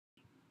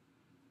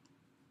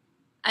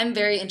I'm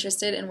very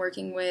interested in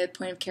working with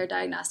point-of-care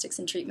diagnostics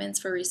and treatments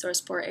for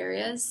resource-poor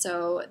areas,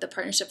 so the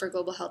Partnership for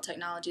Global Health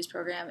Technologies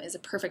program is a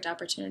perfect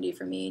opportunity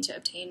for me to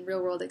obtain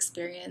real-world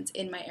experience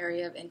in my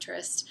area of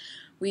interest.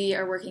 We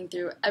are working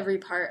through every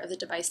part of the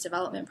device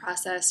development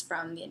process,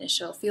 from the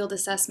initial field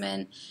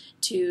assessment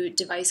to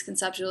device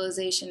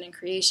conceptualization and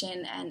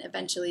creation, and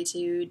eventually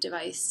to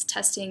device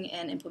testing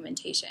and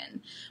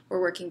implementation. We're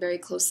working very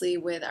closely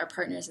with our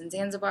partners in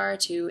Zanzibar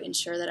to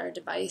ensure that our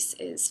device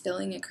is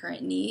filling a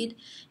current need,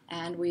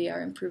 and we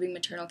are improving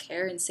maternal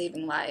care and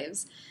saving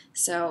lives.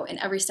 So in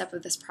every step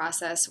of this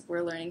process,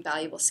 we're learning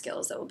valuable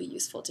skills that will be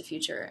useful to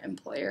future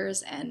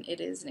employers, and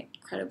it is an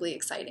incredibly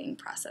exciting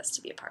process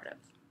to be a part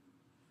of.